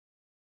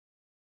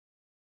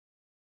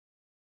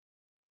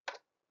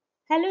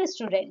Hello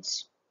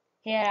students,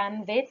 here I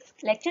am with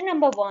lecture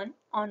number 1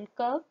 on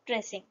curve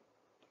tracing.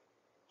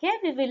 Here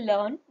we will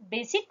learn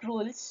basic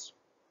rules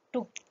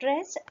to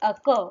trace a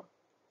curve.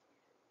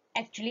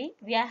 Actually,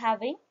 we are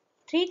having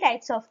three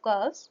types of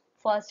curves.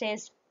 First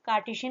is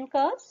Cartesian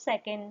curves,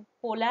 second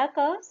polar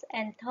curves,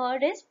 and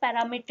third is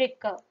parametric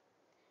curve.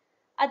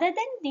 Other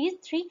than these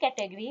three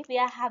categories, we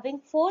are having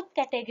fourth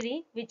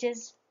category which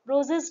is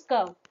Rose's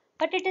curve.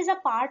 But it is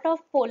a part of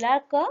polar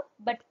curve,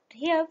 but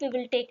here we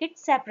will take it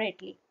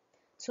separately.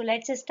 So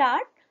let's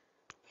start.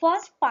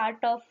 First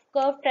part of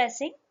curve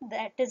tracing,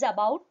 that is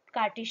about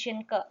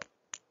Cartesian curve.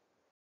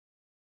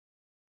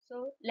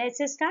 So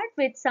let's start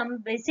with some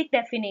basic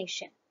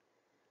definition.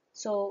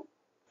 So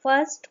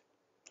first,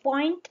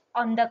 point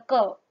on the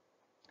curve.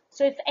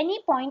 So if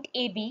any point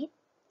AB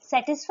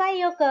satisfy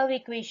your curve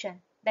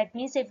equation, that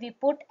means if we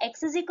put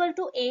x is equal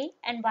to A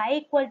and y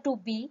equal to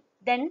B,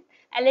 then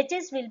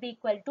LHS will be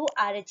equal to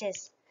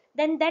RHS.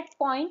 Then that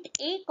point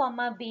A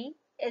comma B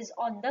is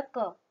on the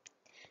curve.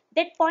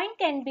 That point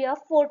can be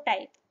of four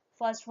types.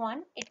 First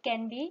one, it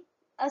can be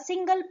a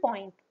single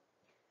point.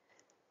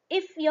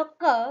 If your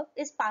curve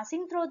is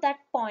passing through that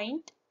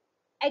point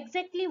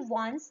exactly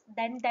once,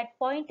 then that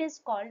point is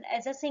called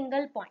as a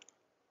single point.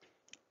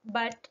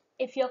 But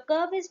if your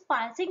curve is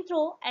passing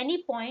through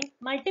any point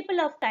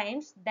multiple of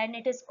times, then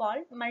it is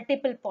called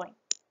multiple point.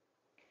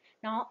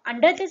 Now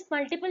under this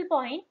multiple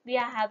point, we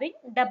are having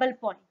double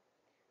point.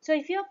 So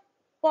if your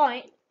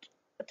point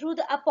through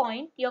a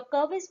point, your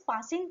curve is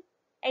passing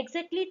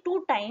exactly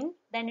two times,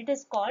 then it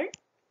is called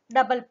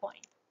double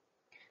point.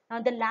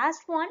 Now the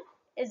last one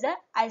is a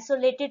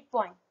isolated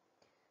point.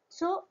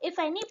 So if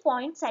any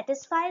point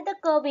satisfy the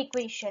curve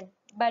equation,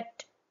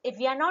 but if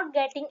we are not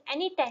getting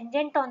any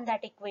tangent on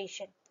that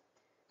equation.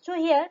 So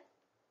here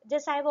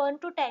just I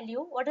want to tell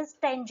you what is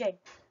tangent.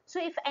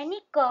 So if any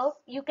curve,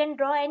 you can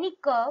draw any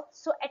curve.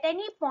 So at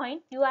any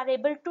point you are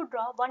able to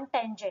draw one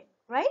tangent,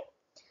 right?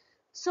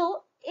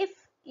 So if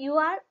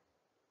your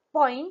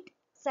point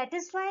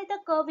satisfy the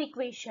curve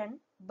equation,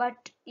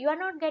 but you are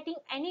not getting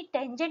any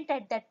tangent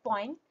at that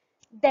point,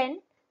 then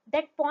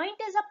that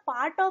point is a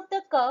part of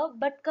the curve,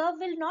 but curve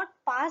will not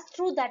pass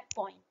through that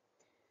point.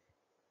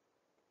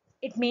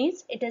 It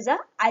means it is a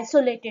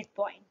isolated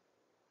point.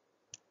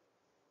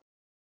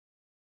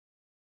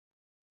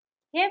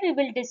 Here we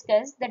will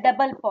discuss the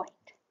double point.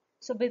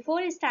 So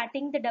before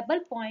starting the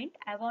double point,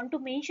 I want to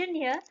mention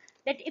here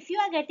that if you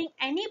are getting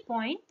any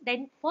point,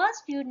 then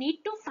first you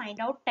need to find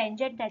out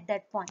tangent at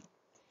that point.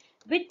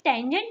 With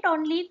tangent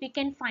only we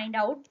can find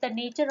out the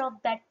nature of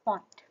that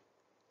point.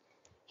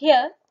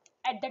 Here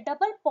at the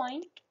double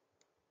point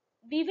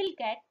we will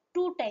get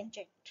two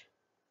tangent.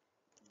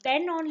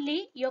 Then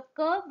only your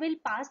curve will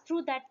pass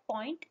through that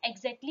point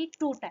exactly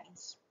two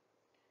times.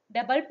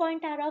 Double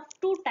point are of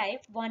two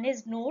types, one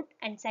is node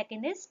and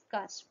second is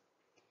cusp.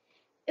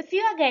 If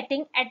you are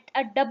getting at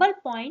a double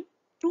point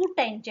two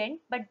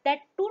tangent, but that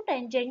two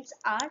tangents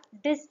are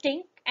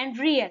distinct and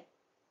real,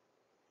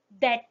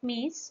 that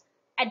means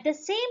at the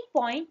same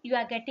point you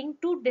are getting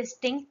two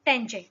distinct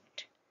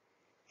tangent.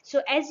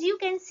 So as you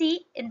can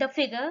see in the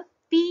figure,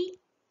 P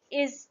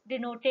is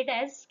denoted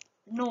as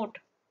node.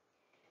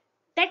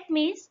 That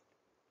means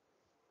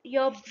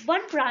your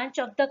one branch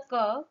of the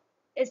curve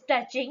is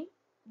touching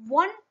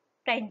one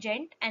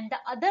tangent and the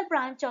other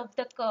branch of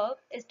the curve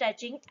is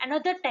touching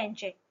another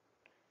tangent.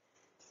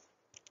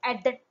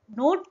 At the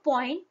node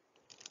point,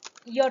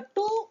 your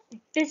two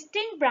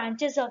distinct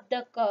branches of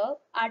the curve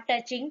are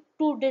touching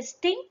two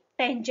distinct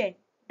tangents.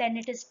 Then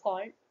it is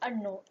called a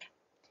node.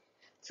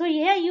 So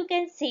here you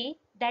can see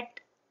that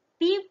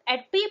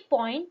at P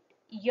point,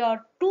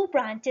 your two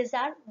branches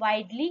are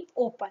widely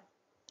open.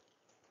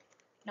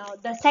 Now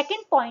the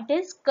second point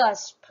is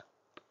cusp.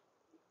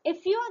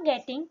 If you are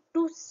getting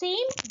two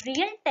same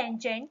real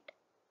tangent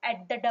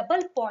at the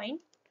double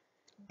point,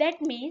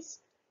 that means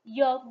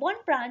your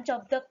one branch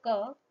of the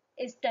curve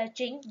is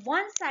touching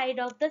one side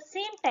of the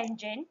same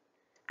tangent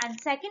and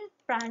second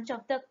branch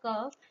of the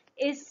curve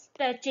is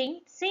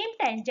touching same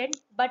tangent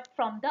but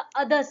from the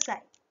other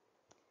side.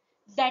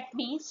 That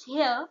means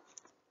here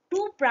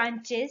two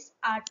branches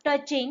are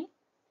touching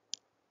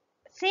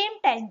same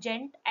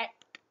tangent at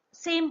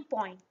same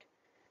point.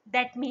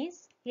 That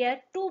means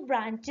here two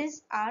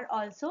branches are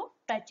also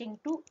touching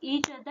to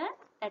each other.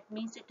 That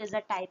means it is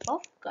a type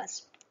of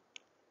cusp.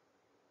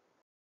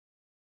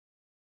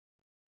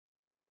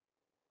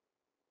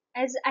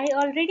 As I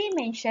already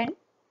mentioned,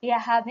 we are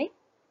having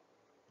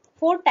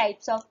four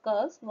types of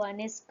curves.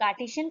 One is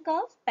Cartesian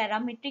curves,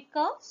 parametric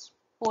curves,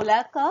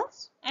 polar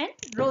curves, and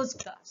Rose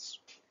curves.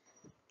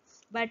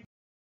 But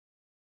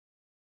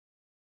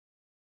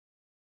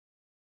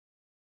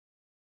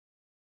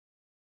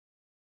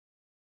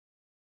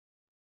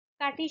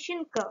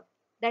Cartesian curve,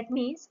 that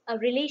means a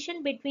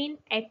relation between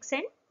x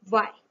and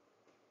y.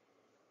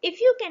 If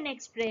you can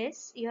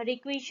express your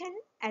equation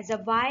as a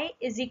y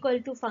is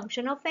equal to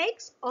function of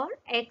x or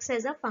x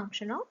as a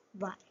function of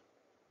y.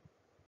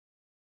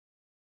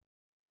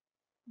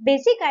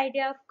 Basic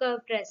idea of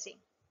curve tracing.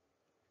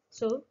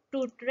 So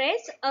to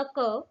trace a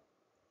curve,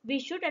 we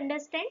should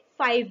understand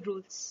 5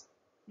 rules.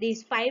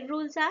 These 5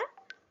 rules are: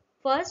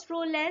 first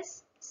rule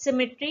is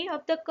symmetry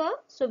of the curve.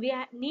 So we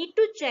need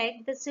to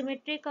check the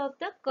symmetry of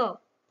the curve.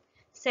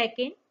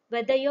 Second,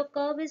 whether your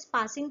curve is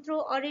passing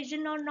through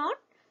origin or not.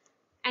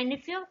 And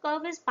if your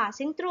curve is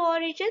passing through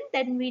origin,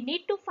 then we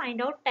need to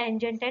find out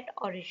tangent at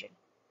origin.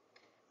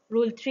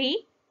 Rule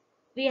 3,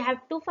 we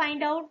have to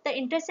find out the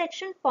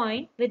intersection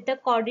point with the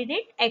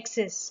coordinate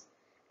axis.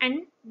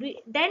 And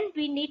then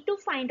we need to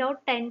find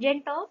out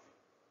tangent of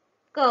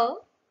curve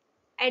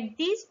at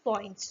these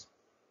points.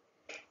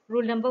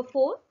 Rule number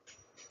 4,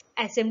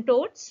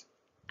 asymptotes.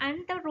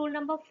 And the rule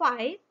number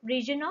 5,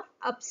 region of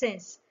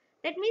absence.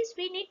 That means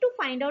we need to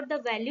find out the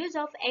values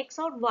of x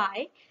or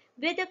y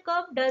where the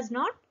curve does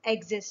not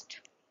exist.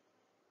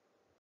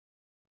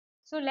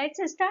 So let's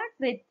start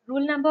with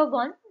rule number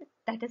 1,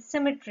 that is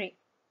symmetry.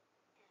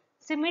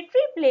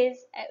 Symmetry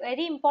plays a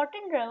very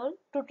important role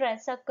to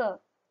trace a curve.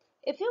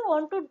 If you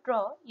want to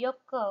draw your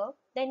curve,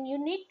 then you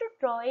need to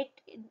draw it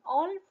in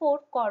all 4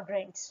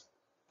 quadrants.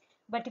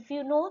 But if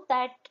you know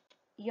that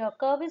your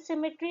curve is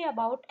symmetry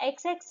about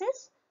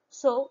x-axis,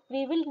 so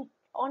we will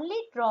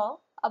only draw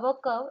our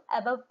curve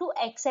above to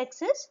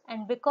x-axis,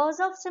 and because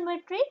of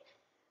symmetry,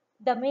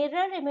 the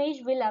mirror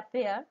image will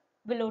appear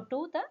below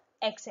to the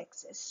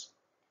x-axis.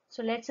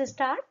 So let's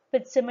start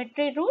with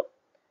symmetry rule.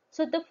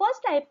 So the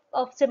first type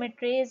of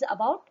symmetry is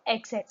about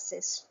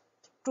x-axis.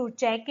 To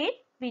check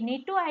it, we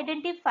need to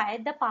identify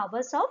the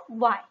powers of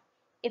y.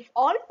 If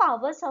all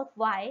powers of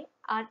y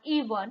are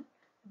even,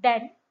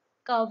 then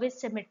curve is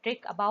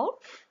symmetric about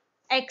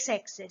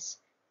x-axis.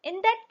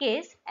 In that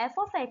case, f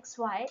of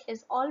xy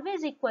is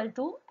always equal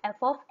to f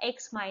of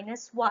x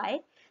minus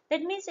y.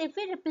 That means if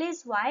we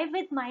replace y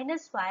with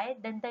minus y,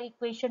 then the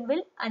equation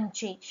will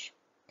unchanged.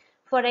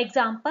 For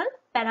example,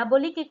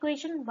 parabolic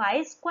equation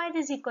y square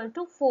is equal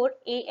to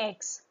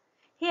 4ax.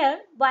 Here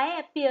y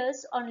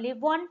appears only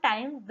one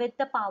time with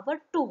the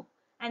power 2,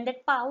 and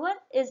that power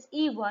is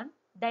even.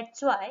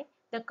 That's why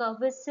the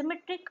curve is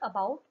symmetric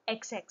about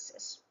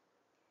x-axis.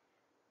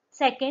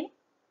 Second,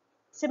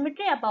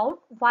 symmetry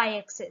about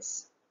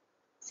y-axis.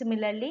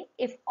 Similarly,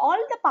 if all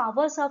the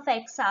powers of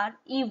x are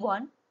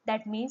even,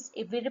 that means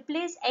if we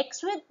replace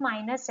x with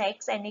minus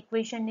x and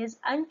equation is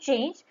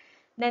unchanged,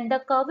 then the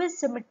curve is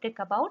symmetric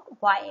about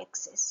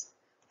y-axis.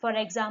 For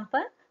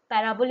example,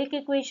 parabolic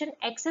equation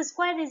x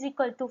square is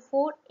equal to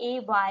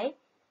 4ay.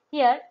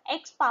 Here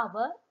x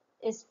power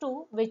is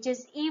 2, which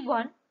is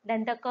even,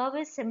 then the curve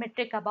is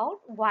symmetric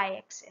about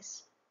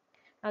y-axis.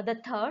 Now the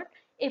third,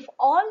 if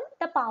all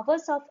the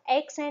powers of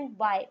x and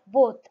y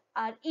both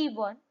are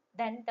even,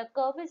 then the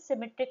curve is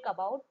symmetric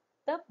about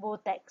the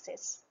both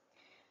axes.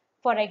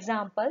 For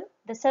example,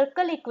 the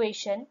circle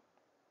equation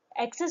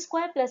x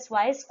square plus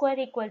y square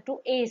equal to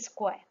a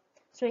square.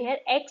 So here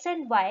x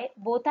and y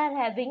both are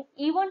having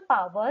even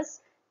powers.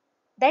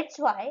 That's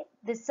why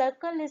this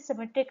circle is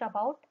symmetric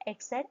about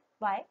x and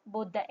y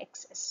both the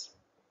axes.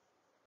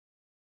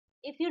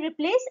 If you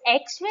replace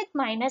x with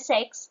minus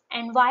x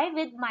and y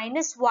with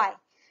minus y,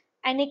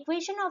 an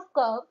equation of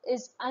curve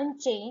is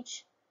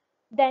unchanged,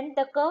 then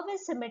the curve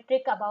is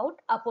symmetric about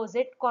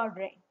opposite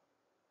quadrant.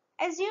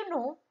 As you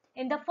know,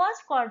 in the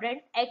first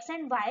quadrant, x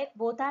and y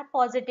both are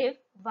positive,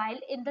 while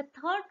in the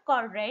third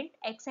quadrant,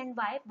 x and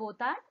y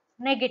both are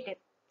negative.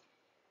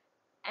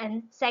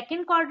 And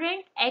second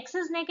quadrant, x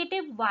is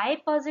negative,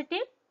 y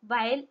positive,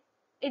 while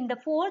in the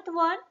fourth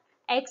one,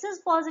 x is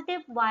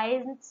positive,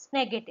 y is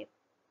negative.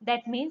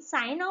 That means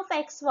sign of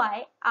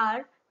xy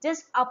are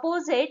just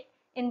opposite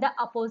in the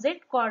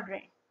opposite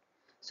quadrant.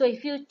 So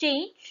if you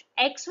change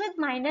x with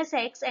minus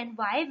x and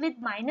y with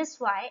minus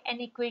y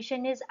and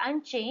equation is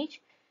unchanged,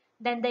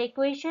 then the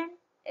equation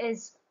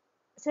is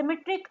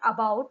symmetric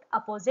about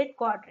opposite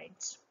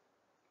quadrants.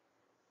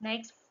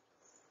 Next,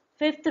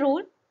 fifth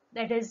rule,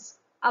 that is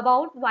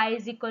about y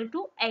is equal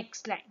to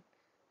x line.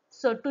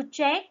 So to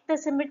check the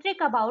symmetric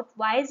about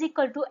y is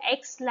equal to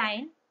x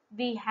line,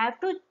 we have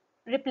to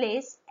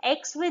replace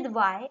x with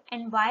y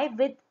and y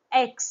with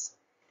x.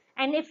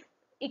 And if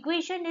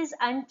equation is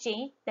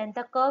unchanged, then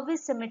the curve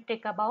is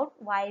symmetric about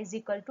y is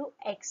equal to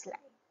x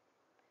line.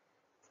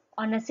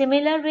 On a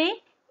similar way,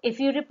 if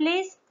you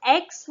replace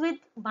x with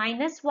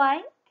minus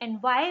y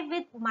and y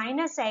with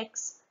minus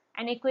x,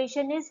 and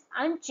equation is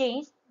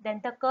unchanged,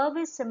 then the curve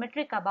is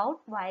symmetric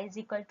about y is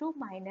equal to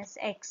minus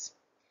x.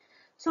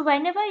 So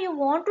whenever you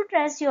want to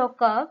trace your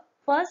curve,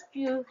 first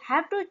you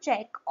have to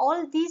check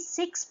all these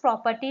 6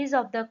 properties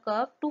of the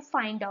curve to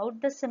find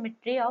out the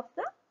symmetry of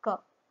the curve.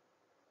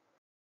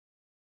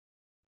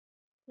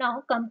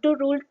 Now come to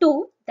rule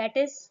 2, that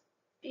is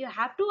you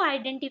have to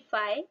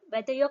identify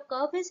whether your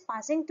curve is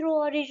passing through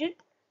origin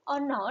or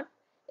not.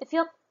 If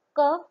your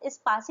curve is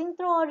passing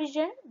through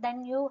origin,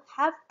 then you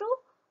have to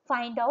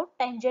find out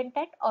tangent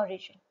at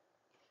origin.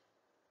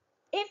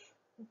 If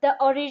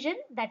the origin,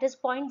 that is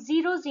point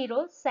 0,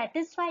 0,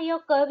 satisfy your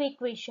curve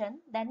equation,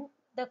 then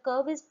the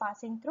curve is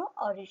passing through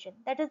origin.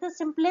 That is the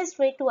simplest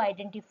way to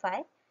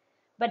identify.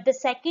 But the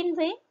second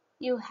way,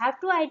 you have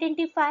to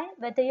identify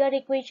whether your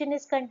equation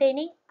is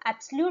containing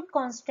absolute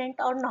constant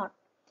or not.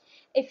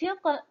 If your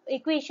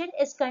equation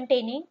is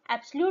containing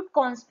absolute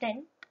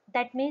constant,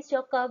 that means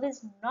your curve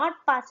is not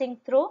passing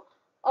through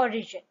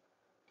origin.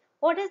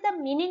 What is the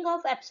meaning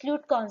of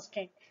absolute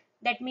constant?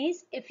 That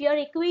means if your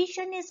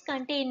equation is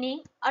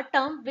containing a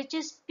term which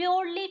is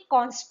purely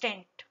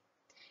constant,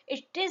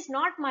 it is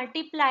not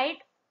multiplied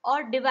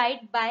or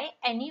divided by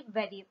any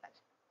variable.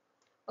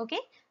 Okay,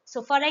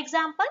 so for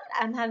example,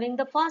 I'm having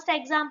the first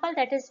example,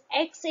 that is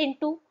x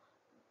into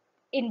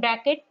in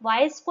bracket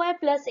y square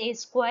plus a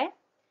square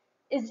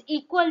is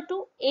equal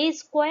to a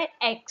square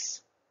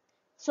x.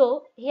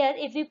 So here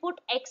if we put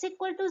x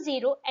equal to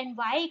 0 and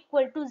y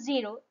equal to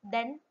 0,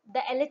 then the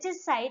LHS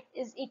side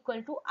is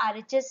equal to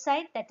RHS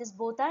side, that is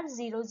both are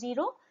 0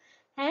 0.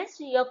 Hence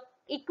your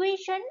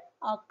equation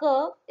or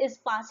curve is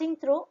passing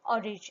through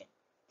origin.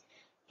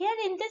 Here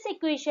in this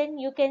equation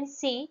you can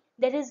see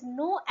there is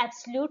no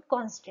absolute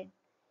constant.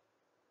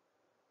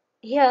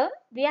 Here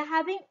we are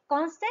having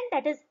constant,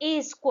 that is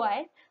a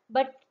square,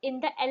 but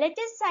in the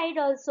LHS side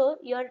also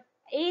your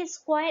a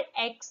square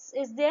x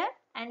is there,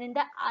 and in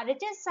the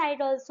RHS side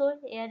also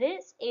here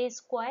is a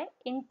square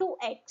into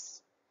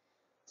x.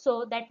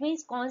 So that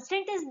means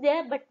constant is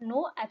there but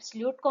no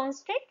absolute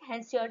constant,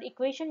 hence your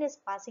equation is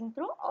passing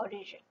through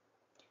origin.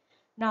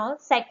 Now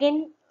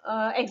second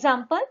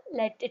example,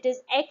 let it is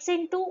x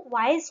into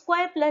y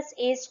square plus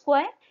a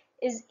square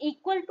is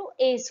equal to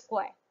a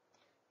square.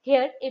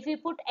 Here if we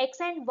put x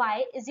and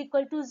y is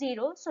equal to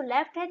 0, so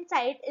left hand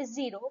side is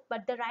 0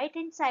 but the right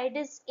hand side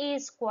is a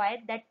square,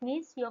 that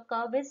means your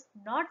curve is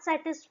not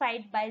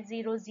satisfied by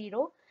 0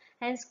 0,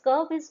 hence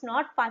curve is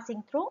not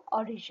passing through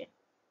origin.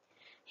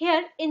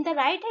 Here in the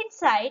right hand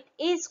side,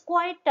 a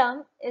square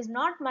term is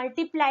not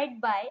multiplied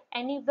by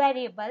any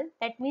variable,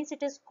 that means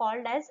it is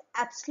called as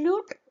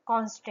absolute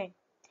constant.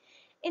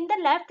 In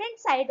the left hand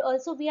side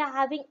also we are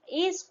having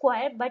a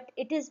square but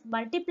it is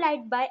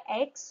multiplied by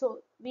x, so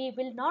we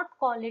will not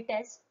call it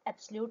as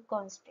absolute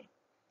constant.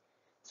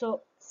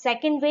 So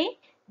second way,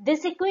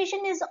 this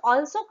equation is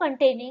also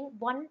containing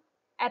one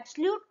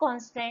absolute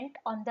constant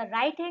on the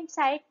right hand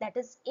side, that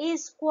is a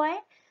square,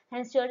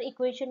 hence your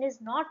equation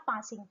is not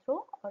passing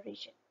through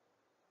origin.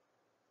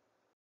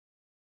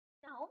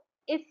 Now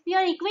if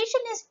your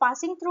equation is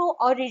passing through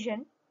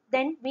origin,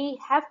 then we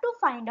have to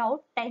find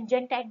out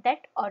tangent at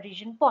that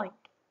origin point.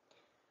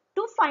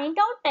 To find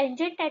out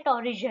tangent at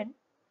origin,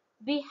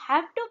 we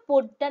have to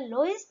put the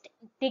lowest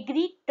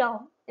degree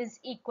term is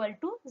equal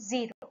to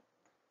 0,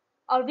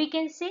 or we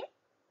can say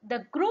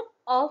the group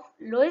of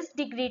lowest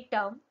degree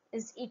term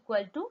is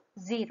equal to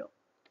 0.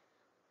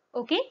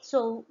 Okay,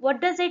 so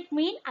what does it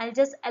mean? I'll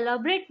just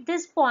elaborate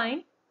this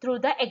point through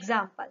the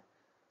example.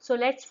 So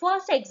let's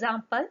first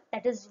example,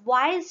 that is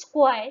y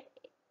squared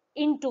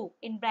into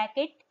in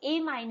bracket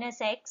a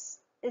minus x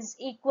is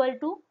equal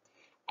to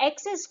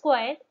x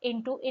squared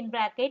into in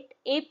bracket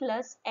a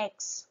plus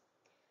x.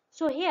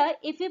 So here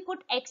if we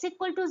put x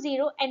equal to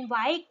 0 and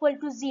y equal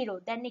to 0,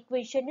 then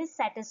equation is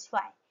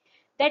satisfied.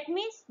 That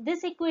means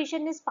this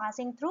equation is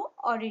passing through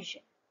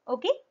origin.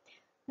 Okay.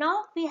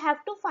 Now we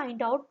have to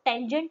find out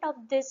tangent of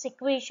this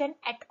equation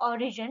at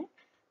origin.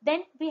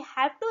 Then we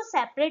have to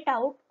separate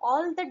out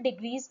all the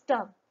degrees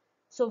term.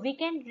 So we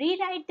can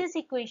rewrite this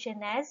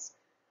equation as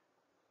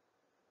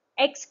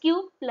x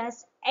cube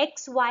plus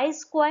xy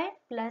square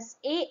plus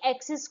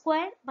ax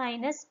square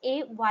minus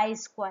ay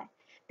square.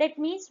 That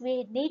means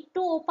we need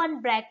to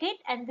open bracket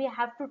and we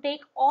have to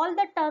take all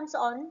the terms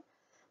on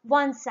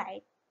one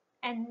side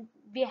and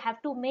we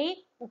have to make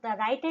the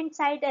right hand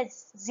side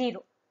as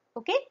 0.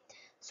 Okay,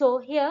 so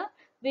here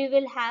we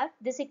will have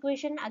this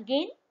equation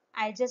again.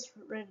 I just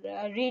read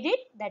it,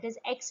 that is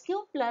x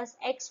cube plus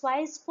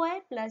xy square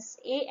plus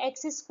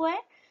ax square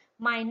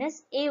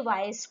minus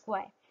ay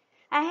square.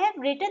 I have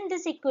written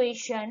this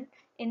equation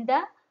in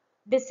the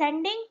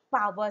descending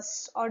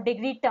powers or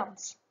degree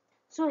terms.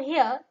 So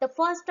here the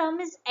first term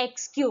is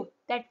x cube,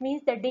 that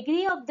means the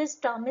degree of this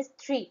term is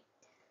 3.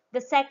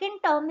 The second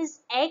term is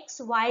x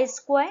y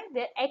square,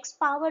 where x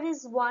power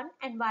is 1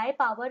 and y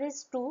power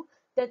is 2.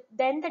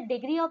 Then the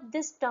degree of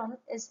this term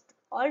is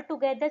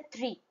altogether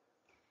 3.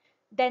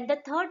 Then the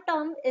third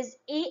term is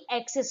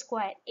ax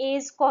square. A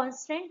is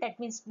constant, that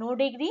means no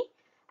degree,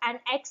 and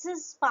x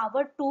is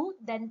power 2,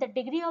 then the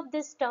degree of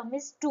this term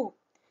is 2.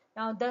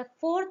 Now the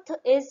fourth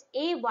is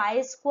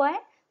ay square.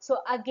 So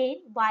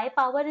again y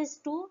power is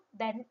 2,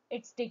 then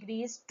its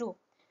degree is 2,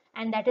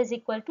 and that is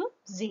equal to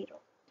 0.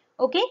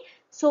 Okay,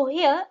 so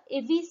here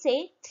if we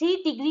say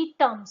 3 degree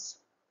terms,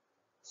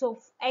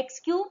 so x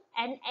cube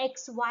and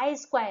xy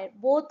square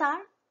both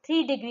are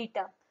 3 degree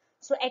term.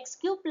 So x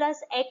cube plus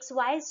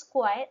xy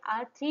square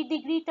are 3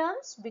 degree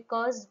terms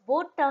because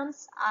both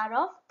terms are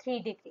of 3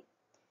 degree.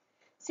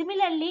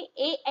 Similarly,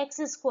 ax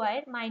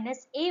square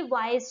minus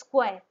ay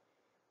square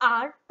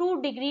are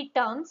 2 degree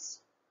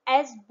terms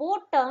as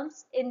both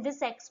terms in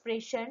this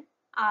expression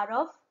are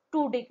of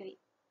 2 degree.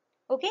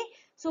 Okay,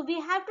 so we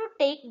have to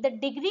take the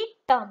degree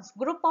terms,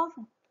 group of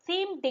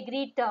same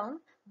degree term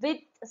with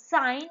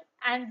sign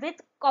and with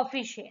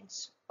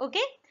coefficients.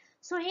 Okay,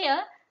 so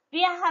here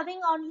we are having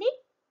only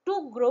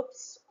two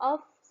groups of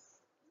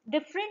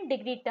different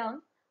degree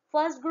term.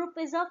 first group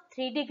is of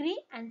 3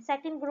 degree and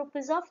second group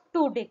is of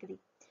 2 degree.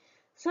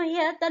 So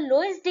here the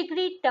lowest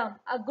degree term,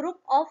 a group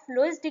of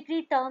lowest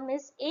degree term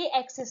is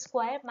ax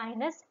square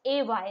minus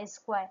ay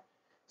square.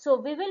 So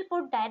we will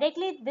put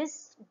directly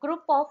this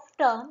group of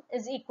term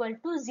is equal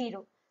to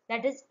 0.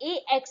 That is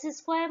ax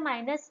square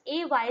minus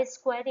ay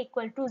square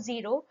equal to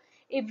 0.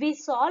 If we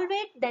solve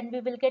it, then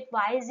we will get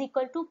y is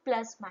equal to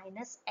plus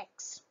minus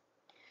x.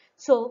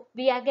 So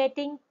we are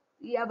getting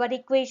our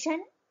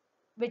equation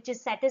which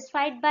is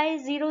satisfied by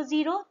 0,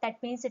 0.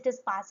 That means it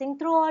is passing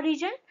through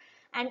origin,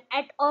 and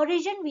at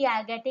origin we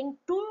are getting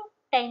two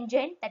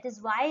tangent, that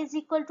is y is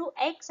equal to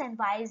x and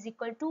y is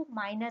equal to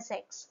minus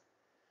x.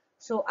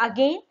 So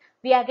again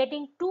we are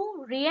getting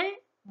two real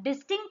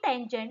distinct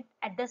tangent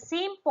at the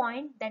same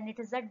point, then it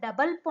is a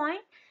double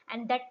point,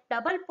 and that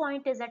double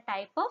point is a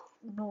type of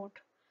node.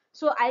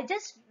 So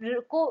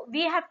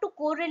we have to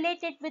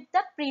correlate it with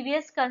the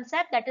previous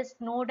concept, that is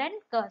node and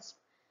cusp.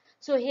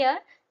 So here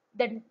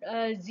the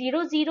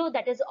 0, 0,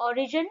 that is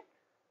origin,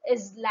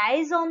 is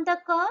lies on the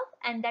curve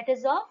and that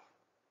is of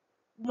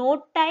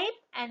node type,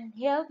 and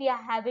here we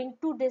are having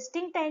two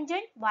distinct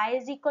tangent, y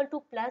is equal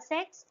to plus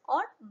x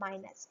or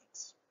minus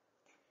x.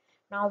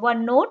 Now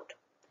one note,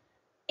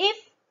 if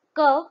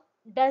curve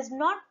does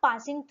not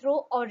passing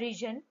through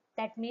origin,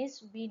 that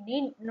means we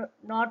need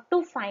not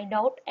to find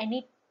out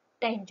any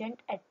tangent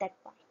at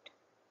that point.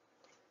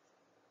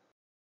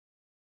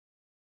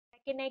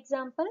 Second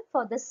example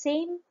for the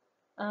same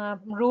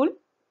rule,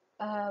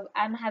 I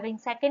am having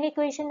second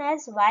equation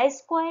as y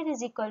square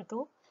is equal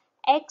to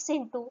x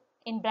into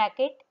in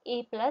bracket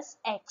a plus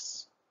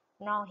x.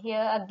 Now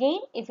here again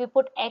if we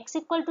put x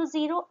equal to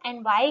 0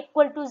 and y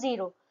equal to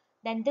 0,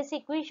 then this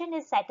equation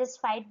is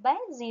satisfied by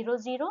 0,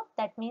 0.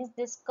 That means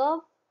this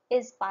curve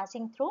is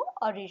passing through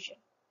origin.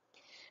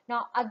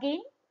 Now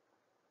again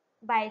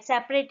by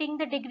separating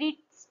the degree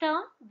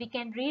term, we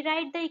can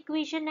rewrite the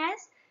equation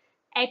as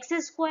x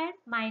square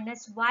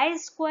minus y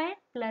square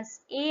plus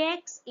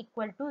ax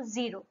equal to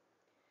 0.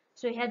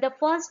 So here the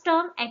first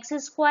term x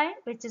square,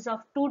 which is of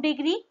 2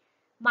 degree,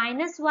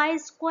 minus y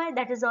square,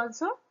 that is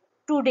also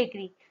 2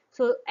 degree.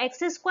 So x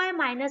square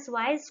minus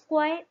y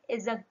square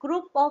is a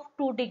group of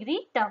 2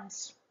 degree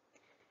terms.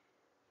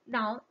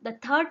 Now the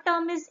third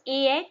term is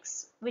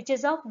ax, which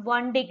is of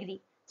 1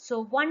 degree.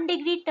 So 1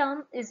 degree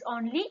term is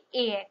only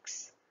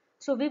ax.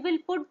 So we will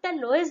put the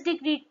lowest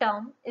degree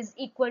term is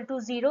equal to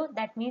 0.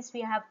 That means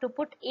we have to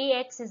put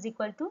ax is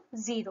equal to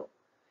 0.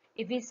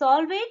 If we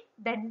solve it,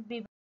 then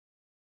we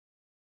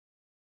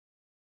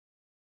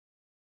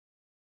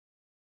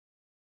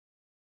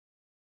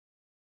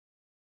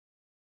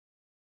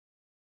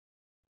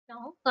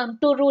now come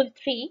to rule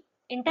 3,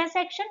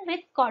 intersection with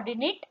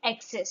coordinate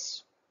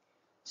axis.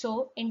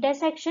 So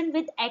intersection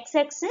with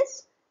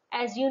x-axis,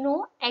 as you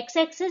know,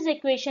 x-axis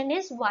equation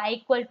is y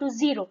equal to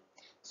 0.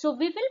 So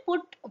we will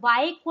put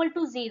y equal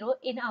to 0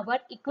 in our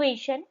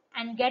equation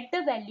and get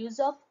the values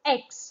of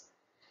x.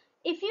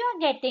 If you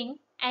are getting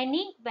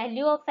any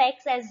value of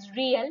x as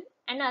real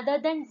and other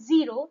than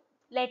 0,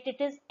 let it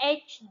is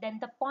h, then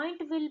the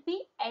point will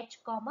be h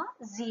comma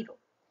 0.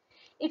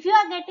 If you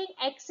are getting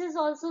x is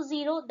also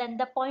 0, then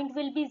the point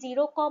will be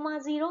 0 comma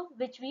 0,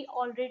 which we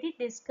already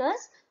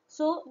discussed.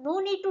 So no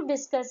need to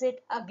discuss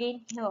it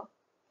again here.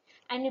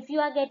 And if you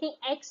are getting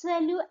x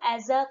value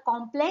as a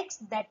complex,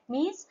 that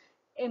means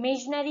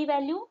imaginary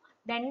value,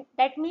 then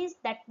that means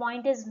that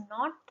point is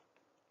not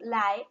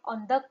lie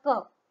on the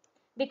curve,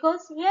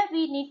 because here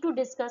we need to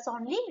discuss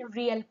only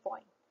real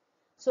point.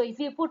 So if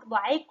you put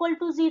y equal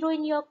to 0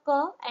 in your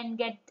curve and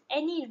get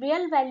any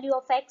real value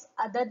of x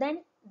other than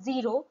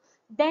 0,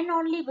 then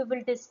only we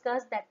will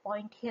discuss that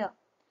point here.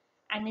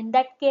 And in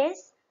that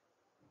case,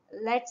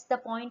 let's the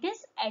point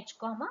is h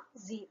comma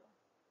 0.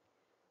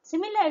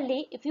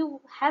 Similarly, if you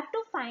have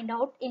to find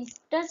out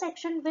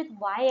intersection with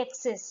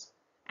y-axis,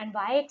 and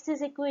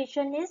y-axis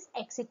equation is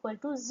x equal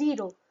to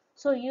 0.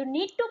 So you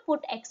need to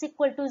put x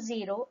equal to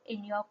 0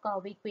 in your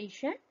curve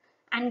equation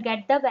and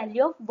get the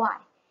value of y.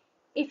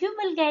 If you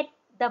will get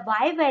the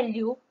y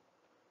value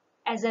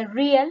as a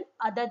real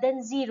other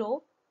than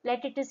 0,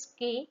 let it is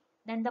k,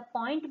 then the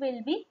point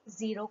will be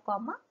 0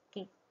 comma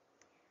k.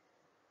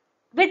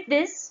 With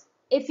this,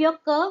 if your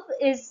curve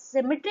is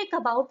symmetric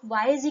about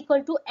y is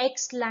equal to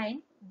x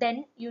line,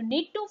 then you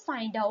need to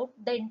find out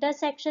the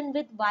intersection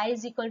with y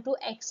is equal to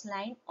x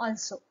line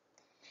also.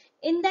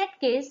 In that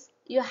case,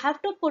 you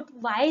have to put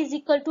y is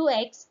equal to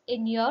x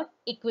in your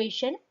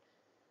equation.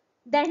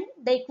 Then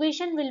the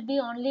equation will be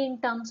only in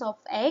terms of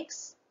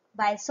x.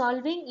 By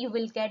solving, you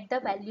will get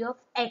the value of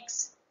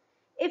x.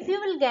 If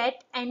you will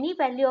get any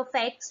value of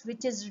x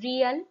which is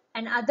real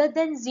and other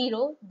than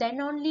 0,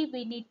 then only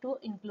we need to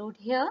include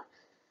here.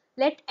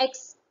 Let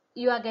x,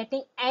 you are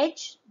getting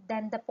h,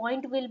 then the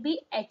point will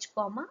be h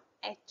comma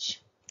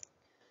h.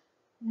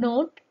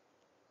 Note,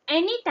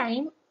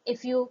 anytime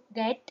if you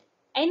get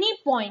any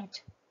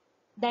point,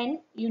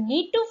 then you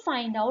need to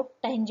find out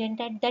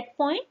tangent at that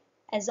point.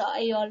 As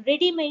I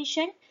already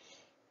mentioned,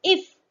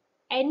 if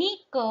any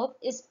curve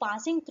is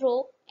passing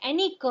through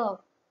any curve,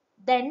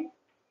 then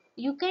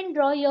you can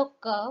draw your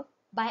curve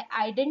by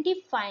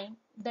identifying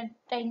the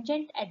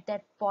tangent at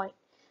that point.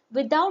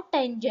 Without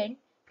tangent,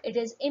 it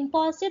is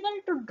impossible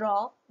to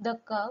draw the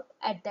curve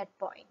at that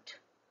point.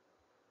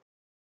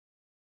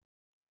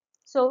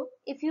 So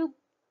if you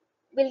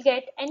will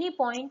get any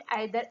point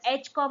either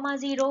h comma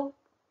 0,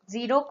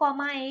 0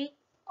 comma a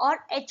or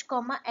h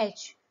comma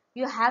h,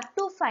 you have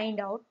to find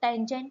out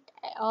tangent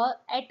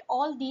at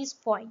all these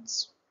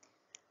points.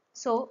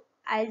 So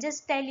I'll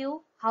just tell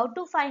you how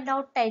to find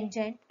out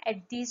tangent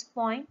at these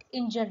points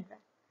in general.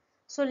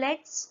 So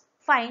let's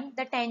find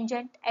the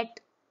tangent at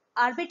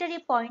arbitrary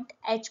point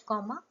h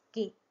comma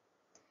k.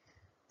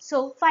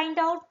 So find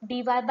out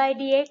dy by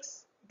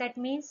dx, that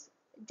means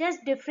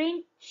just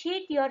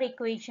differentiate your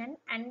equation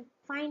and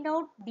find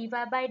out dy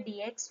by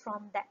dx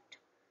from that.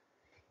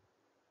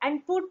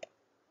 And put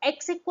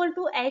x equal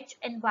to h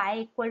and y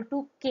equal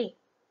to k.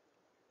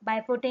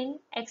 By putting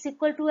x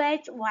equal to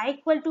h, y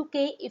equal to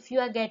k, if you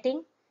are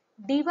getting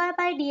dy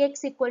by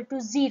dx equal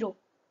to 0,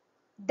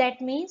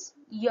 that means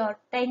your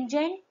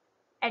tangent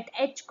at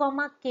h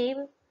comma k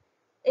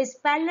is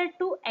parallel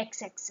to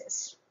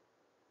x-axis,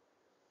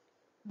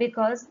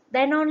 because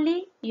then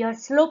only your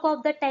slope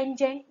of the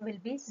tangent will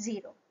be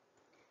 0.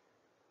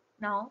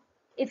 Now,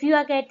 if you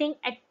are getting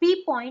at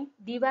P point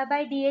dy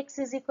by dx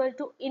is equal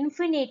to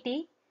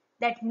infinity,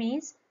 that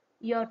means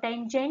your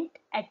tangent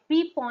at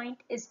P point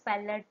is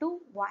parallel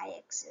to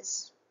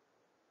y-axis.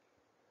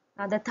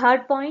 Now the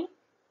third point,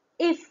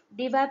 if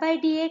dy by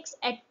dx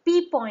at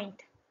P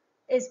point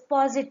is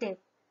positive,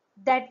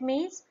 that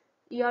means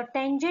your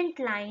tangent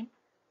line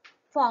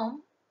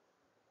form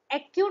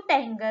acute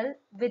angle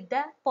with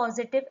the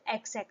positive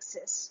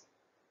x-axis.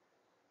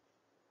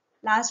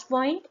 Last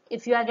point,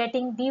 if you are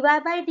getting dy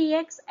by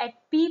dx at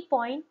P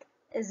point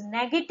is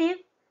negative,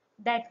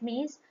 that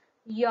means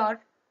your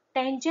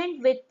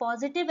tangent with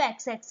positive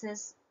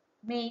x-axis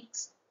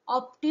makes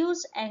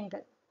obtuse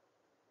angle.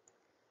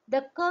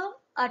 The curve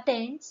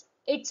attains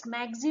its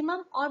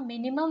maximum or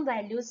minimum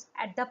values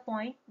at the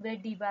point where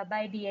dy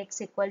by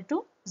dx equal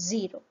to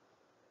 0.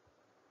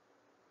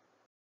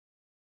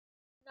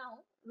 Now,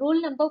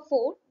 rule number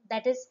 4,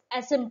 that is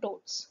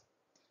asymptotes.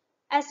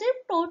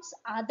 Asymptotes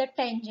are the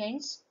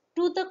tangents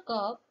to the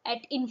curve at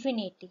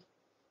infinity.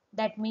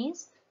 That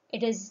means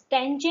it is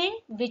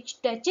tangent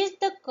which touches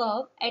the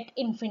curve at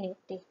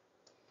infinity.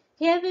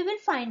 Here we will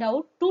find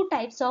out two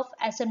types of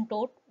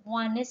asymptote.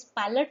 One is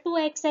parallel to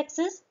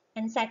x-axis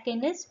and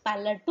second is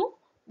parallel to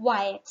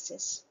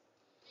y-axis.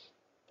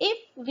 If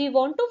we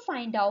want to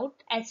find out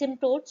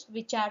asymptotes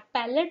which are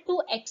parallel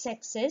to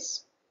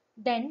x-axis,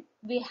 then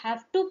we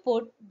have to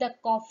put the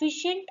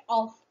coefficient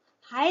of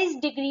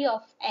highest degree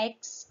of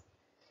x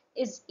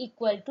is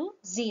equal to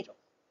 0.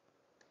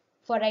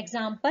 For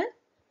example,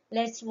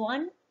 let's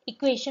one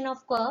equation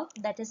of curve,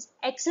 that is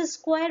x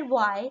square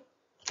y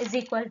is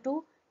equal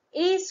to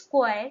a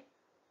square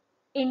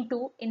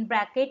into in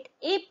bracket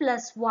a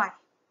plus y.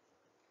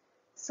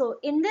 So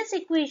in this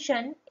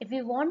equation, if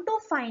we want to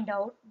find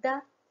out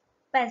the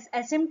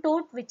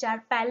asymptote which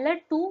are parallel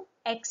to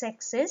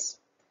x-axis,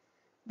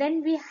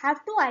 then we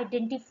have to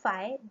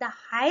identify the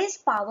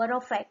highest power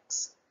of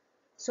x.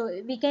 So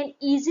we can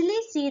easily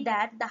see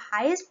that the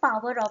highest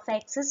power of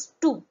x is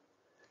 2,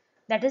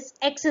 that is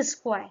x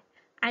square,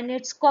 and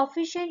its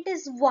coefficient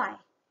is y.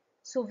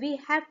 So we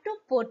have to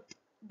put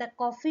the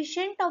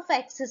coefficient of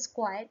x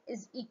square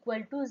is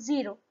equal to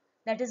 0,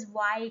 that is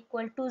y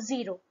equal to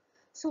 0.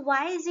 So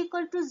y is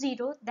equal to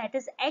 0, that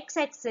is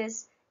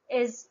x-axis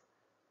is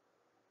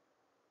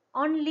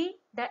only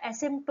the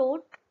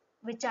asymptote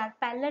which are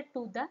parallel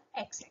to the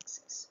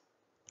x-axis.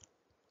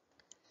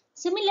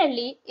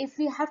 Similarly, if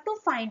we have to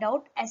find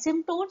out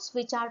asymptotes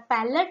which are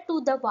parallel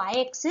to the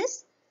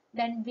y-axis,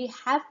 then we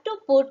have to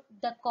put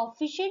the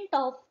coefficient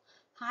of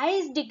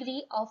highest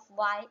degree of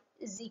y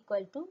is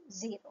equal to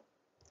 0.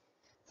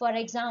 For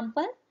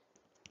example,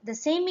 the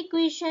same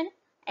equation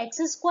x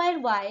square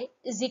y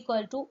is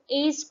equal to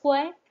a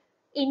square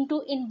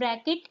into in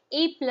bracket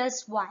a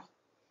plus y.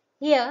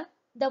 Here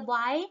the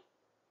y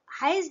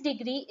highest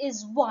degree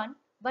is 1,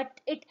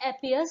 but it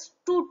appears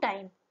 2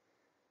 times.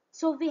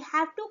 So we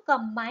have to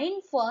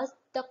combine first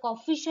the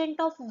coefficient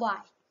of y.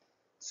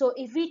 So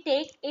if we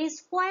take a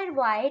square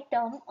y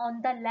term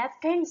on the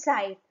left hand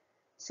side,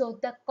 so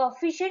the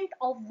coefficient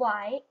of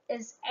y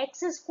is x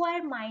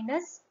square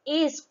minus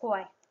a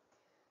square.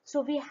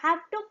 So we have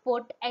to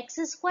put x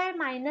square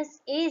minus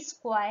a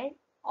square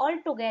all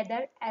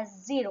together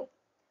as 0.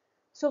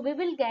 So we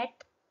will get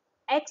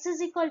x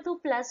is equal to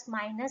plus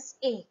minus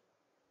a.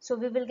 So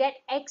we will get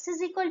x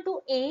is equal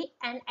to a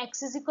and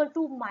x is equal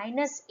to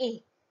minus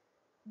a.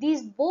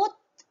 These both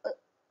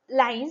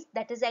lines,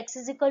 that is x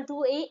is equal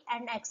to a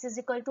and x is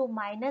equal to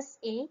minus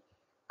a,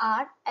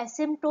 are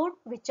asymptote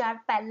which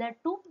are parallel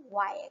to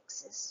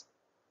y-axis.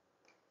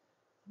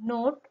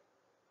 Note,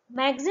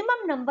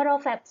 maximum number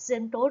of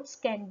asymptotes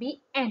can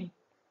be n.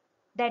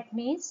 That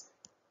means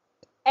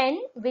n,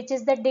 which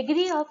is the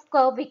degree of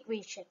curve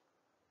equation.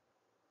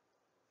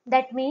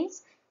 That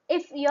means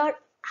if your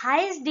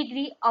highest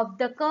degree of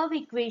the curve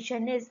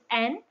equation is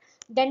n,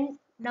 then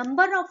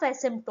number of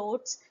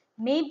asymptotes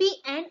may be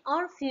n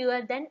or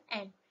fewer than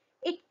n.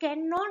 It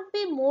cannot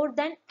be more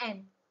than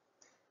n.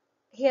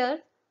 Here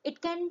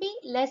it can be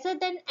lesser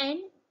than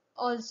n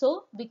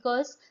also,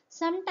 because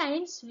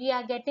sometimes we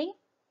are getting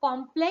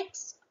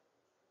complex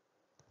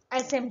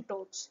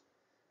asymptotes.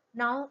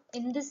 Now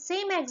in the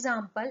same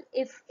example,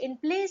 if in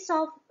place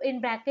of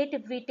in bracket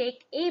if we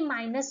take a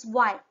minus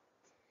y,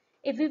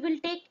 if we will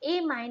take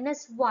a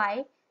minus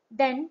y,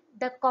 then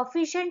the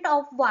coefficient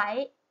of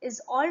y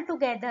is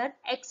altogether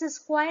x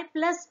square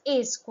plus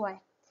a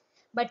square.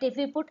 But if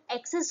we put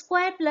x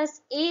square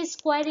plus a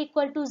square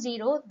equal to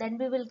 0, then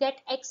we will get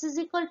x is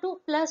equal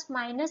to plus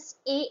minus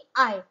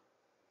ai.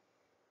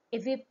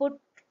 If we put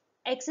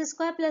x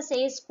square plus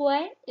a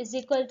square is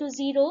equal to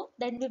 0,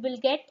 then we will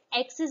get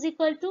x is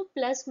equal to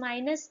plus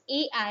minus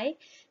ai.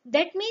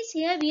 That means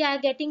here we are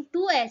getting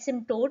two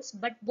asymptotes,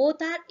 but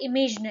both are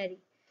imaginary.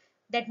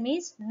 That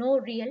means no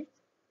real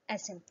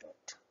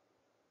asymptote.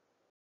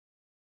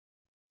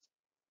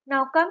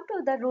 Now come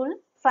to the rule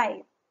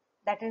 5,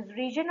 that is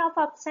region of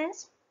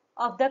absence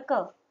of the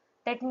curve.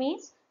 That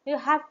means you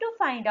have to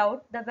find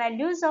out the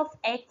values of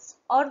x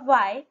or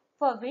y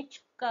for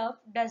which curve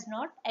does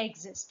not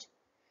exist.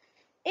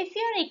 If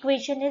your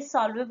equation is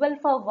solvable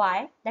for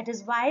y, that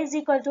is y is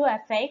equal to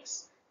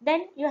fx,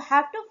 then you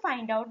have to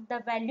find out the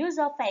values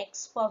of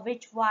x for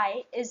which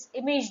y is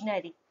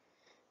imaginary.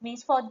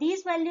 Means for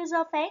these values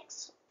of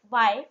x,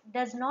 y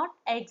does not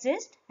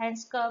exist,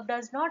 hence curve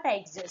does not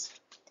exist.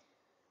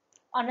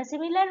 On a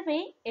similar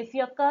way, if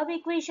your curve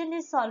equation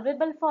is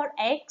solvable for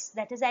x,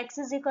 that is x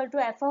is equal to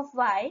f of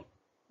y,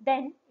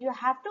 then you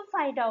have to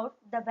find out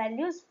the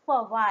values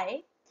for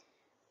y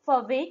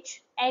for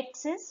which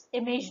x is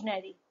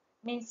imaginary.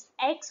 Means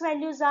x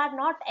values are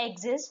not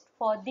exist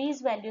for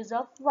these values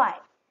of y.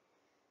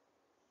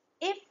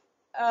 If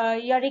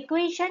your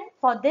equation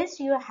for this,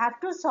 you have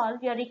to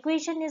solve your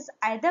equation is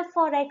either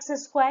for x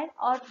square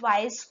or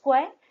y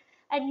square,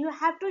 and you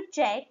have to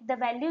check the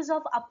values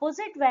of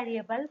opposite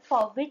variable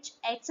for which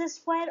x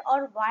square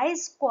or y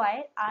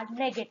square are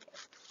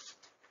negative.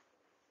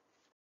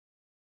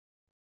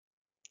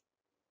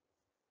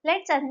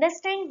 Let's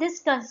understand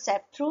this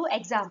concept through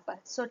example.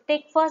 So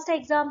take first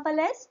example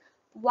as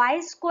y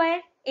square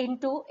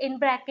into in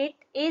bracket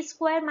a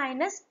square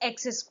minus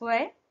x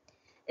square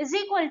is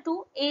equal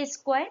to a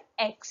square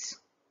x.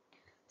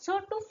 So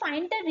to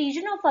find the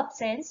region of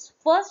absence,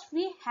 first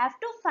we have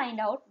to find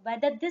out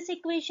whether this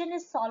equation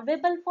is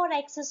solvable for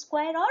x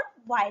square or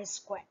y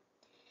square.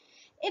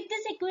 If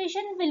this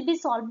equation will be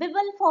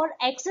solvable for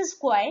x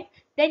square,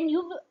 then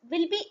you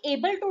will be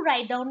able to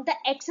write down the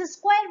x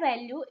square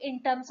value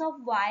in terms of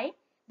y,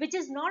 which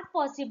is not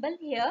possible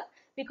here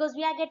because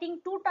we are getting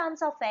two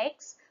terms of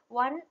x.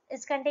 One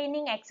is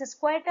containing x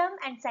square term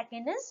and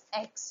second is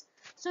x.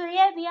 So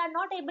here we are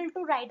not able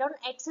to write down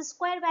x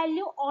square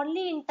value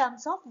only in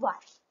terms of y.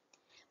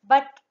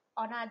 But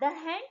on the other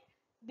hand,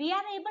 we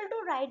are able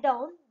to write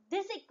down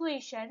this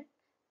equation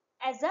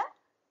as a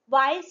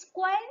y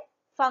square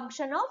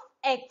function of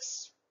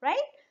x, right?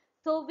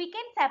 So we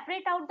can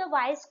separate out the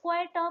y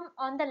square term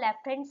on the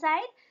left hand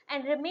side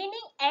and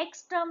remaining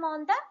x term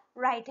on the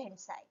right hand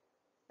side,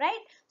 right?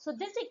 So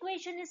this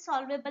equation is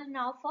solvable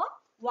now for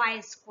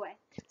y square.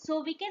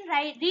 So we can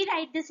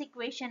rewrite this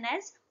equation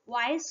as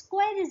y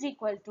square is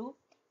equal to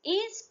a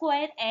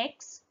square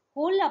x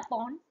whole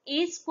upon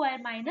a square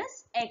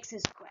minus x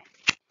square.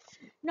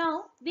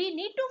 Now we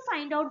need to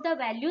find out the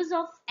values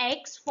of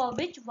x for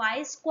which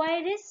y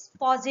square is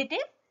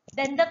positive,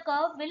 then the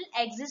curve will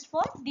exist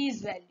for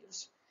these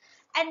values.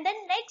 And then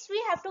next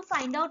we have to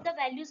find out the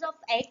values of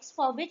x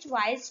for which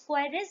y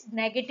square is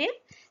negative,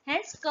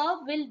 hence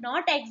curve will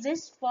not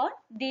exist for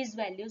these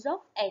values of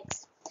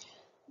x.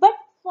 But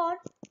for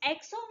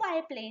x or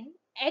y plane,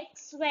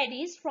 x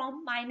varies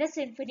from minus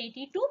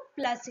infinity to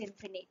plus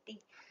infinity.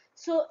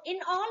 So in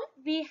all,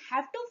 we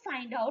have to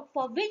find out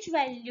for which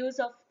values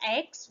of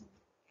x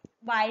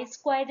y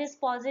square is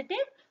positive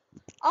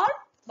or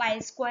y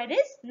square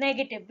is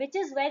negative, which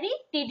is very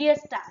tedious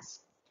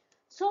task.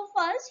 So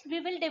first we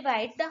will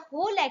divide the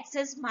whole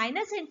axis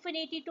minus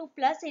infinity to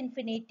plus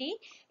infinity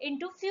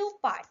into few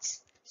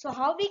parts. So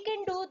how we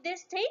can do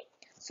this thing?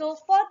 So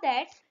for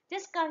that,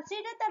 just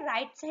consider the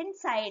right hand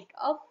side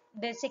of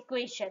this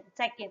equation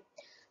second.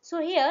 So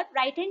here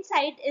right hand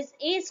side is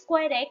a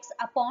square x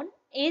upon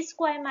a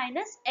square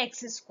minus x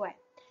square.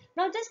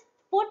 Now just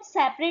put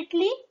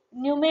separately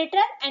numerator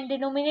and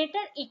denominator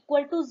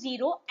equal to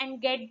 0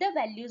 and get the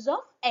values of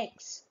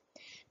x.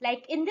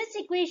 Like in this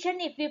equation,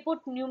 if we put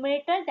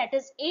numerator, that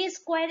is a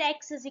square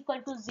x is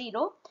equal to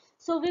 0.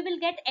 So we will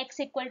get x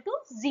equal to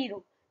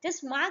 0.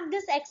 Just mark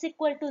this x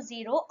equal to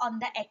 0 on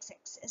the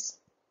x-axis.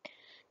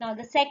 Now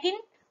the second,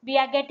 we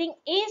are getting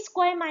a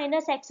square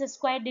minus x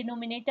square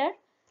denominator.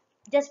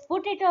 Just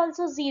put it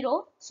also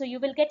 0. So you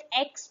will get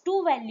x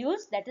two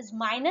values, that is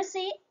minus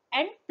a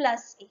and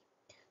plus a.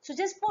 So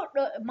just put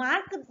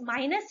mark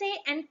minus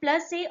a and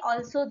plus a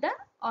also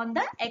on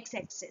the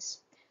x-axis.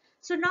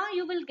 So now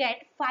you will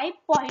get 5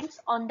 points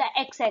on the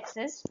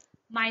x-axis: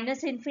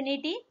 minus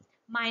infinity,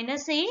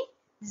 minus a,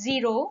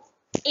 0,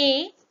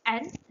 a,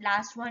 and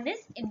last one is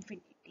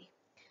infinity.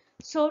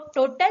 So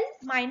total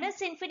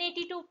minus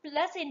infinity to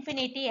plus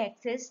infinity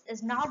axis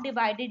is now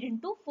divided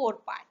into 4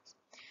 parts.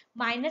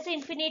 Minus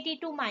infinity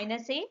to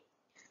minus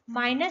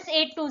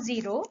a to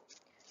 0,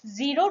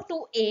 0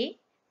 to a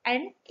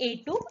and a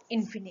to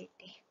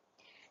infinity.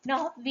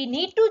 Now we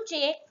need to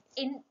check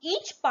in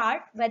each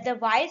part whether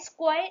y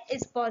square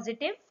is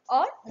positive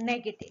or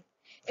negative.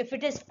 If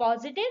it is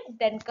positive,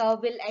 then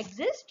curve will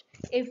exist.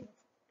 If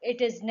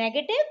it is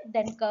negative,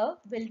 then curve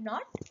will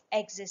not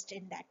exist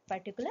in that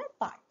particular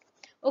part.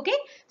 Okay,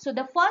 so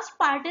the first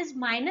part is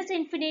minus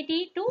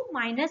infinity to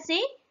minus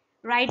a.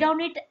 Write down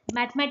it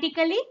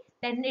mathematically.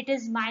 Then it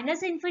is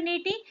minus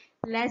infinity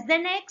less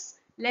than x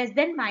less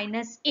than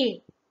minus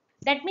a.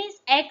 That means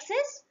x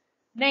is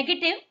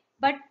negative,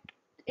 but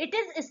it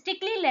is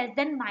strictly less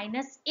than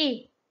minus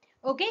a.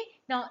 Okay,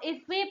 now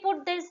if we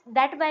put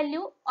that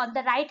value on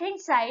the right hand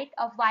side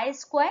of y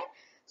square,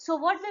 so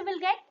what we will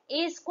get?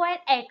 A square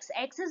x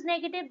is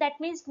negative, that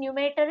means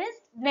numerator is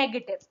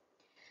negative.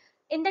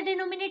 In the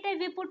denominator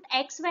we put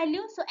x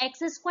value, so x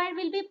square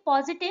will be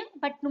positive,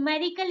 but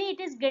numerically it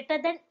is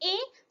greater than a,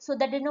 so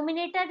the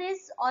denominator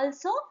is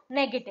also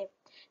negative.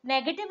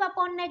 Negative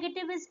upon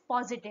negative is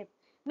positive,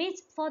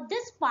 means for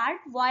this part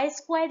y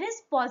square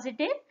is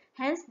positive,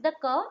 hence the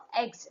curve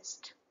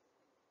exists.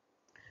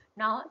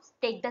 Now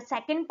take the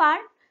second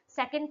part.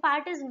 Second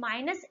part is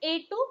minus a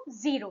to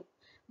 0.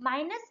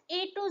 Minus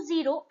a to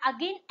 0,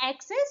 again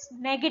x is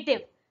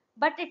negative,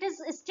 but it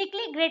is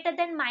strictly greater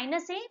than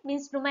minus a,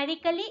 means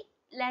numerically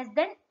less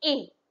than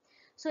a.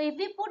 So if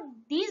we put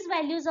these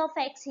values of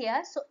x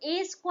here, so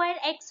a square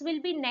x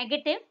will be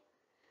negative,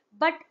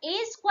 but a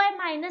square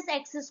minus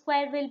x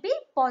square will be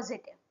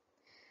positive.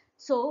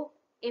 So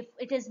if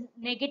it is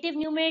negative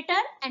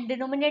numerator and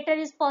denominator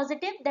is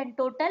positive, then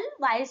total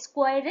y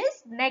square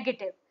is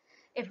negative.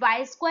 If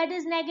y square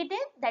is negative,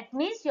 that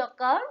means your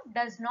curve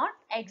does not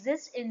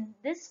exist in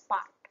this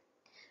part.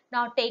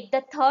 Now take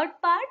the third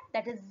part,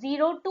 that is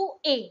 0 to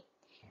a.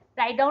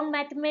 Write down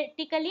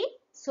mathematically.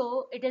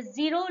 So it is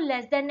 0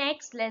 less than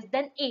x less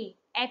than a.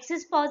 X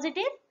is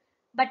positive,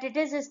 but it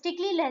is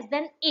strictly less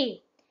than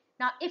a.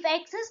 Now if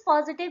x is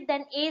positive,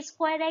 then a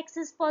square x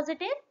is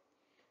positive.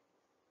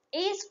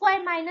 A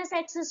square minus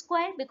x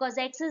square, because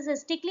x is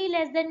strictly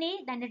less than a,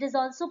 then it is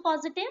also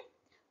positive.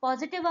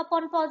 Positive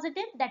upon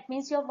positive, that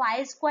means your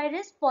y square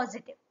is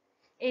positive.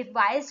 If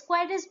y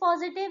square is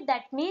positive,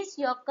 that means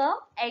your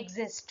curve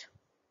exists.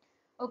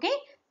 Okay,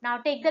 now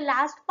take the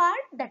last part,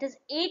 that is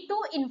a to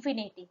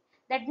infinity.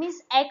 That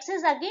means x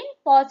is again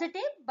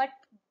positive, but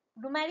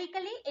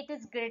numerically it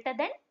is greater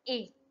than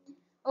a.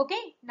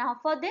 Okay, now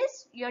for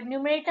this, your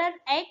numerator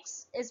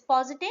x is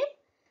positive,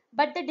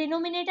 but the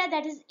denominator,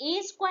 that is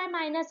a square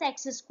minus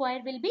x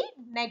square, will be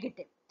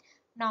negative.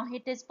 Now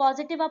it is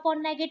positive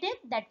upon negative,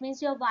 that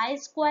means your y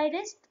square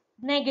is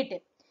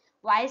negative.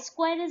 Y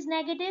square is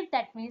negative,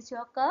 that means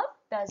your curve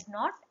does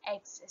not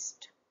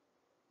exist.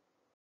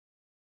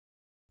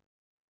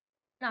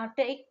 Now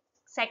take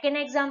second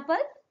example,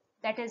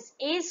 that is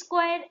a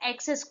square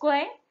x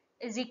square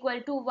is equal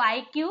to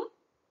y cube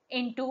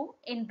into,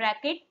 in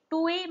bracket,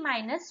 2a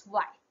minus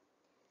y.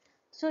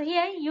 So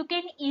here you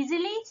can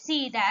easily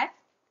see that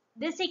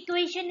this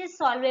equation is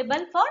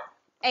solvable for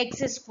x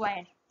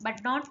square,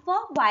 but not for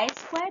y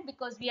square,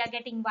 because we are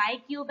getting y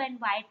cube and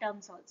y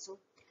terms also.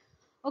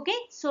 Okay,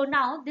 so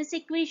now this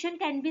equation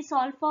can be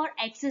solved for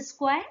x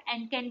square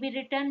and can be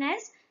written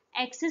as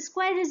x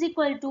square is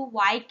equal to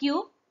y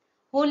cube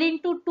whole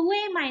into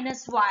 2a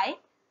minus y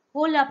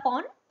whole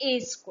upon a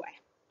square.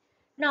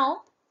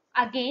 Now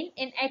again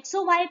in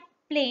xy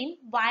plane,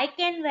 y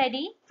can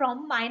vary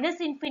from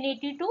minus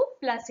infinity to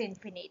plus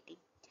infinity.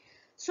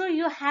 So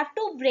you have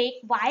to break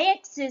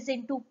y-axis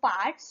into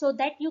parts so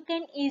that you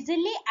can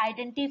easily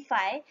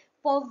identify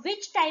for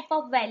which type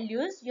of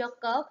values your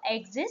curve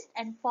exists,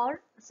 and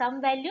for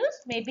some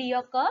values maybe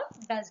your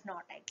curve does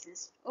not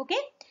exist. Okay,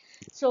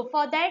 so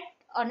for that,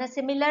 on a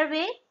similar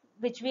way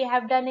which we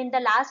have done in the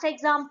last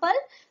example,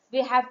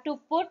 we have to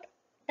put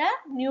the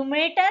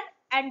numerator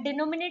and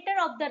denominator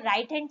of the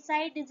right hand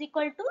side is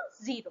equal to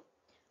 0.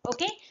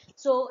 Okay,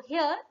 so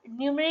here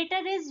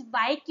numerator is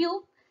y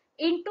cube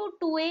into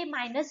 2a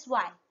minus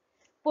y.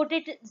 Put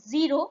it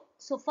 0.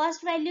 So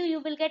first value you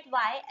will get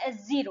y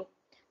as 0.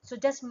 So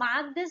just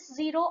mark this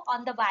 0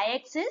 on the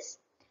y-axis.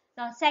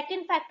 Now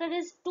second factor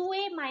is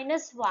 2a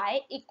minus y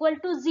equal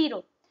to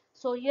 0.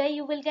 So here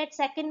you will get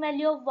second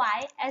value of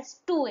y as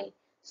 2a.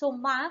 So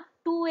mark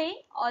 2a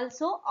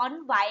also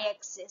on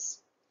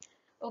y-axis.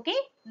 Okay,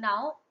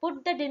 now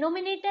put the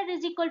denominator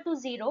is equal to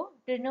 0.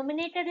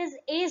 Denominator is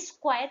a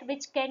square,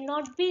 which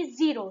cannot be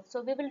 0.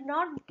 So we will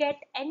not get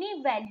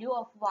any value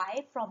of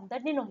y from the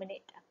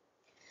denominator.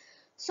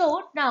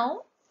 So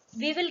now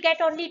we will get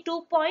only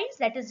 2 points,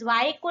 that is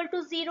y equal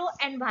to 0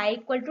 and y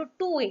equal to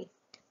 2a.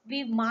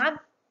 We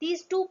mark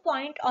these 2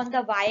 points on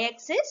the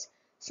y-axis.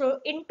 So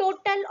in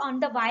total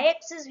on the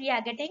y-axis we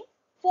are getting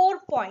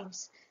 4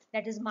 points,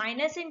 that is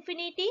minus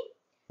infinity,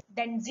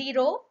 then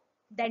 0,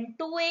 then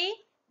 2a,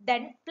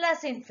 then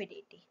plus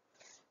infinity.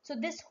 So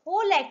this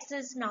whole x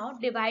is now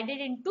divided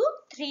into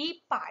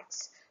three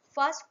parts.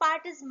 First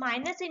part is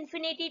minus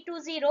infinity to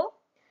 0.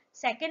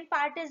 Second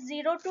part is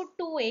 0 to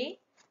 2a.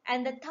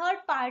 And the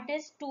third part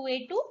is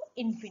 2a to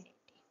infinity.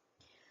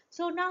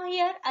 So now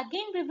here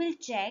again we will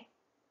check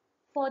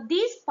for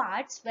these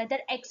parts whether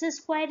x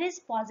square is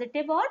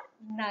positive or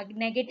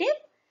negative,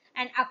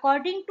 and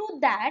according to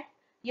that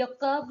your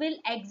curve will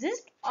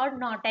exist or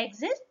not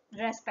exist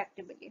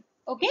respectively.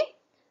 Okay,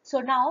 so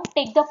now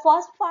take the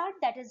first part,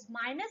 that is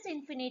minus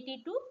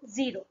infinity to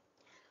 0.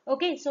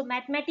 Okay, so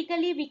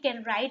mathematically we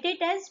can write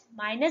it as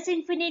minus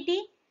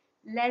infinity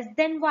less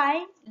than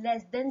y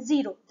less than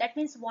 0. That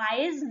means y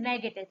is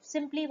negative,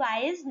 simply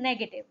y is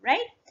negative,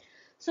 right?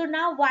 So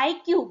now y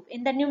cube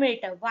in the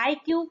numerator, y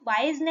cube,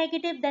 y is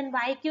negative, then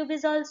y cube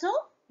is also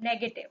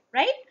negative,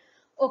 right?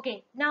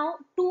 Okay, now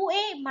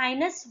 2a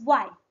minus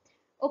y.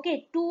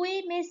 Okay,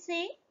 2a may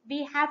say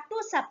we have to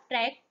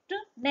subtract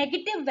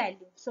negative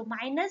value. So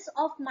minus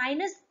of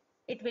minus,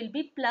 it will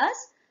be plus.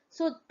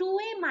 So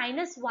 2a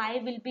minus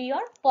y will be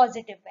your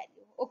positive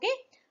value. Okay,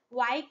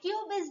 y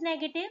cube is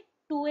negative,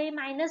 2a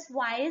minus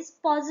y is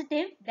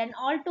positive, then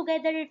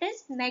altogether it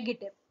is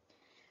negative.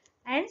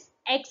 Hence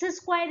x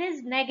square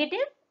is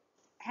negative.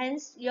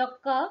 Hence your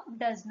curve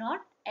does not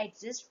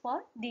exist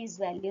for these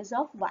values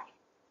of y.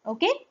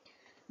 Okay.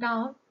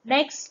 Now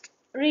next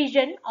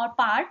region or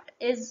part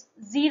is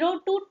 0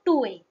 to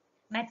 2a.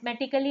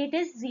 Mathematically it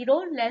is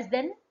 0 less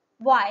than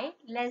y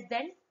less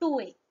than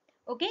 2a.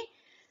 Okay.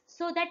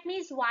 So that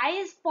means y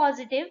is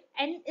positive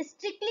and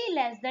strictly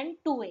less than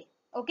 2a.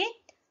 Okay.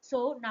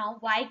 So now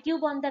y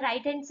cube on the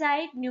right hand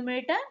side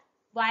numerator,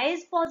 y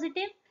is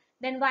positive,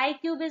 then y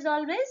cube is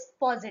always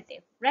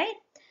positive, right?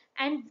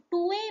 And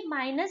 2a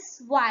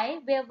minus y,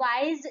 where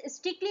y is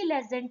strictly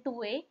less than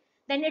 2a,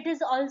 then it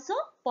is also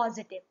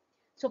positive.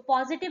 So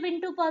positive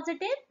into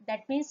positive,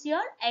 that means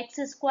your x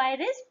square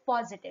is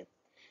positive.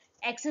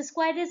 X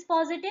square is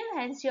positive,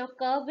 hence your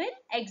curve will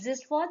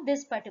exist for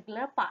this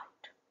particular part.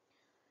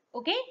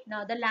 Okay,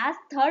 now the last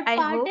third I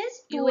part hope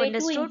is you 2a to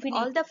understood all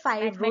infinity. the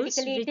 5 rules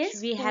Mathematically it which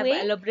is we have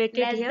 2a elaborated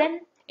less here than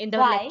in the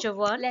y lecture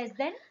 1. less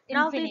than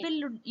Now we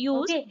infinity. will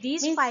use Okay,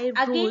 these means 5 again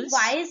y rules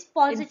is in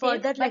positive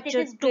further but it lecture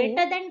is 2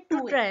 greater than to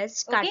 2a.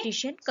 trace Okay,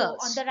 Cartesian so on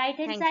curves. the right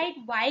hand Thank you. side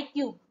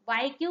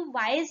y cube,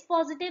 y is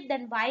positive,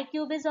 then y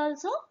cube is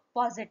also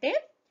positive.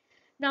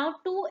 Now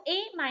 2a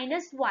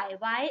minus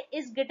y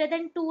is greater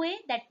than 2a,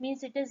 that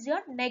means it is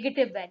your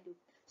negative value.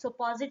 So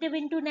positive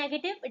into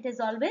negative, it is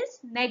always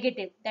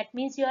negative. That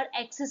means your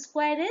x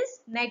square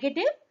is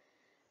negative,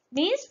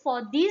 means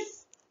for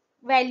these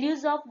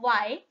values of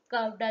y,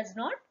 curve does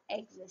not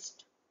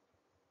exist.